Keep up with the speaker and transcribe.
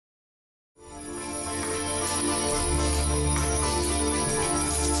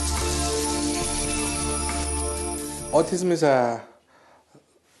Autism is a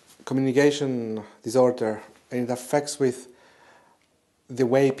communication disorder, and it affects with the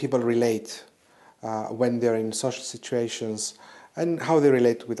way people relate when they're in social situations and how they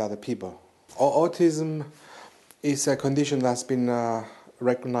relate with other people. Autism is a condition that's been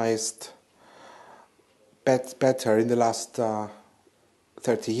recognized better in the last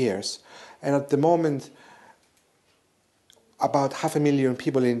 30 years. And at the moment, about 500,000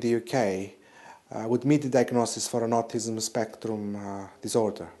 people in the UK would meet the diagnosis for an autism spectrum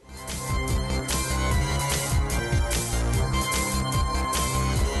disorder.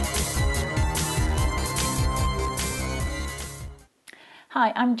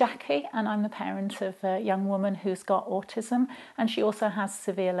 Hi, I'm Jackie and I'm the parent of a young woman who's got autism, and she also has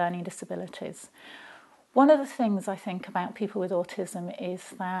severe learning disabilities. One of the things I think about people with autism is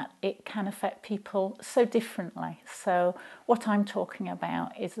that it can affect people so differently. So what I'm talking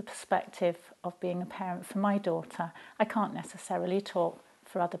about is the perspective of being a parent for my daughter. I can't necessarily talk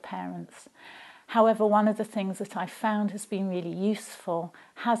for other parents. However, one of the things that I found has been really useful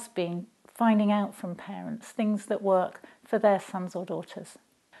has been finding out from parents things that work for their sons or daughters.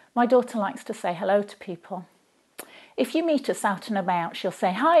 My daughter likes to say hello to people. If you meet us out and about, she'll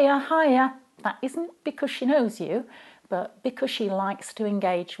say, "Hiya, hiya." That isn't because she knows you, but because she likes to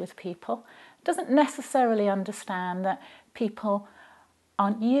engage with people. Doesn't necessarily understand that people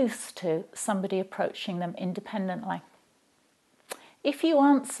aren't used to somebody approaching them independently. If you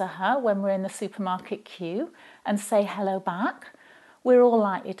answer her when we're in the supermarket queue and say hello back, we're all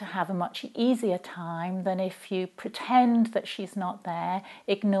likely to have a much easier time than if you pretend that she's not there,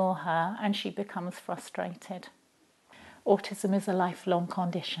 ignore her, and she becomes frustrated. Autism is a lifelong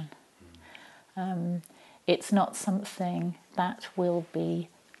condition. It's not something that will be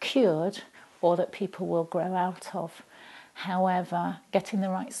cured or that people will grow out of. However, getting the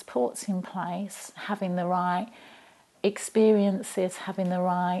right supports in place, having the right experiences, having the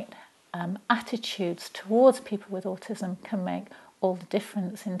right attitudes towards people with autism can make all the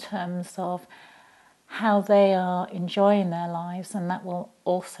difference in terms of how they are enjoying their lives, and that will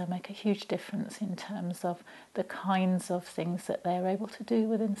also make a huge difference in terms of the kinds of things that they're able to do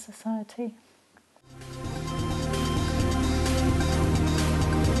within society.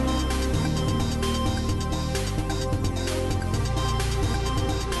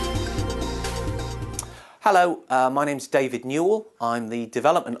 Hello, my name's David Newell. I'm the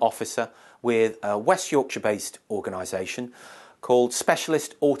Development Officer with a West Yorkshire-based organisation called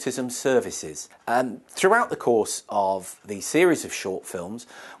Specialist Autism Services. Throughout the course of the series of short films,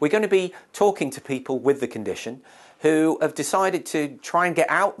 we're going to be talking to people with the condition who have decided to try and get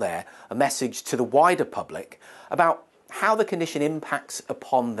out there a message to the wider public about how the condition impacts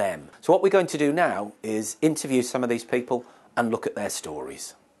upon them. So what we're going to do now is interview some of these people and look at their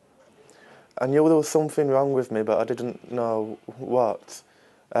stories. I knew there was something wrong with me, but I didn't know what.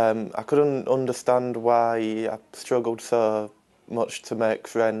 I couldn't understand why I struggled so much to make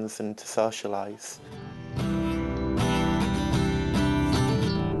friends and to socialise.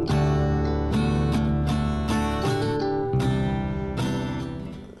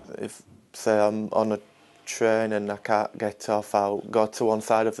 If, say, I'm on a train and I can't get off, I'll go to one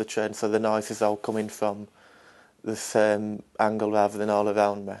side of the train so the noise is all coming from the same angle rather than all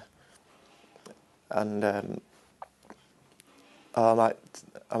around me. And I might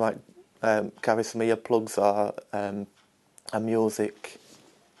carry some earplugs or a music,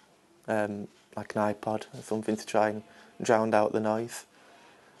 like an iPod or something to try and drown out the noise.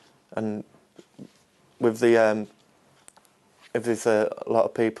 And with the if there's a lot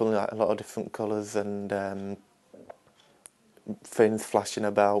of people, like a lot of different colours and things flashing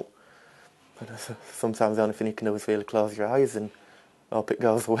about, sometimes the only thing you can do is really close your eyes and hope it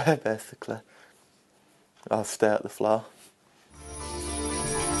goes away, basically. I'll stay at the floor.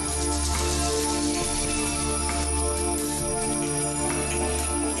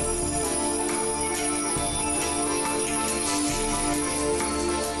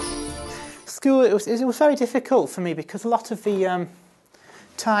 School, it was very difficult for me because a lot of the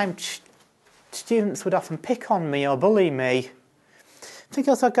time students would often pick on me or bully me. I think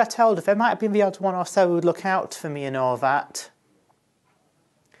as I got older, there might have been the odd one or so who would look out for me and all that.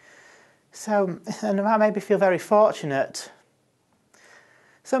 So, and that made me feel very fortunate.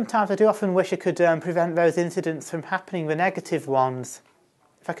 Sometimes I do often wish I could prevent those incidents from happening, the negative ones.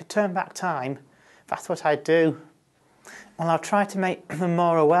 If I could turn back time, that's what I'd do. Well, I'll try to make them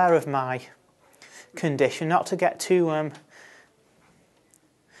more aware of my condition, not to get too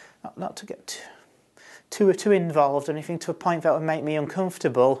not to get too involved or anything to a point that would make me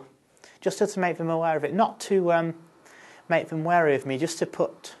uncomfortable. Just to make them aware of it, not to make them wary of me, just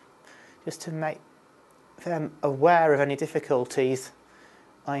to make aware of any difficulties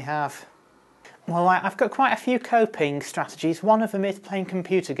I have. Well, I've got quite a few coping strategies. One of them is playing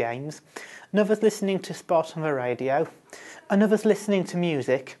computer games, another's listening to sport on the radio, another's listening to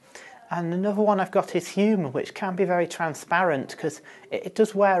music, and another one I've got is humour, which can be very transparent because it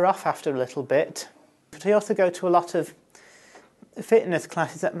does wear off after a little bit. But I also go to a lot of fitness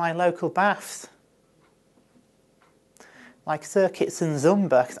classes at my local baths, like circuits and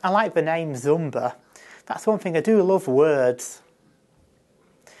Zumba, 'cause I like the name Zumba. That's one thing, I do love words.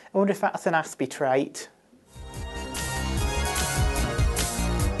 I wonder if that's an Aspie trait.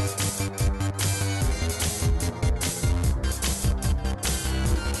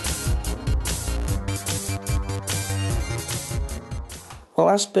 Well,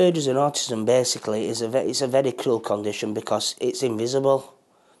 Asperger's and autism basically is it's a very cruel condition because it's invisible.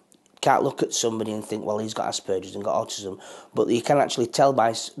 Can't look at somebody and think, well, he's got Asperger's and got autism, but you can actually tell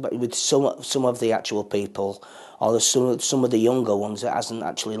with some of the actual people, or some of the younger ones that hasn't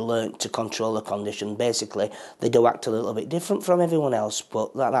actually learnt to control the condition. Basically, they do act a little bit different from everyone else,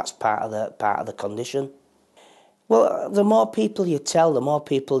 but that's part of the condition. Well, the more people you tell, the more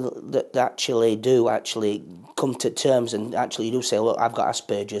people that actually come to terms and actually do say, look, I've got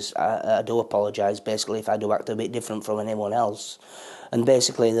Asperger's, I do apologise, basically, if I do act a bit different from anyone else. And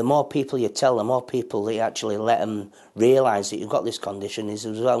basically, the more people you tell, the more people that you actually let them realise that you've got this condition is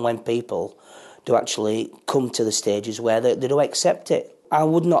as well when people do actually come to the stages where they do accept it. I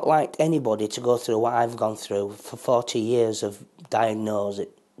would not like anybody to go through what I've gone through for 40 years of diagnosing,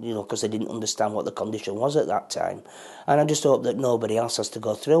 because they didn't understand what the condition was at that time. And I just hope that nobody else has to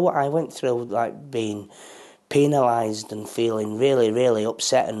go through what I went through, like being penalised and feeling really, really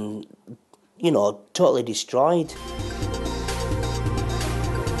upset and, totally destroyed.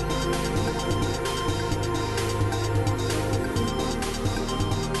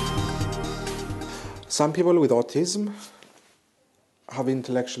 Some people with autism have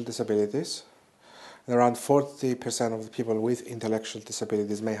intellectual disabilities. And around 40% of the people with intellectual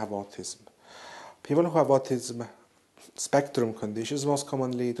disabilities may have autism. People who have autism spectrum conditions most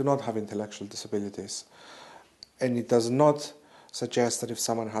commonly do not have intellectual disabilities. And it does not suggest that if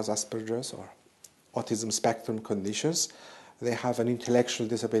someone has Asperger's or autism spectrum conditions, they have an intellectual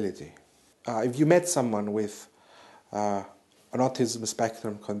disability. If you met someone with an autism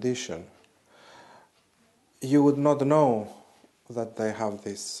spectrum condition, you would not know that they have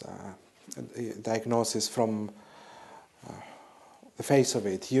this diagnosis from the face of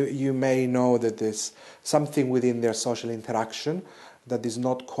it. You may know that there's something within their social interaction that is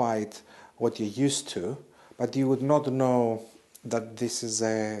not quite what you're used to, but you would not know that this is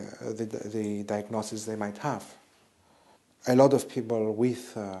the diagnosis they might have. A lot of people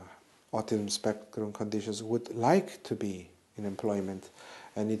with autism spectrum conditions would like to be in employment,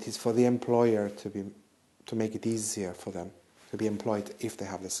 and it is for the employer to make it easier for them to be employed if they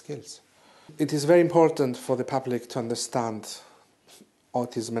have the skills. It is very important for the public to understand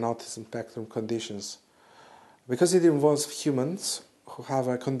autism and autism spectrum conditions because it involves humans who have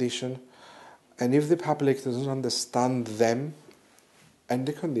a condition, and if the public doesn't understand them and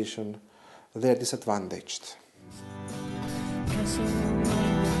the condition, they are disadvantaged.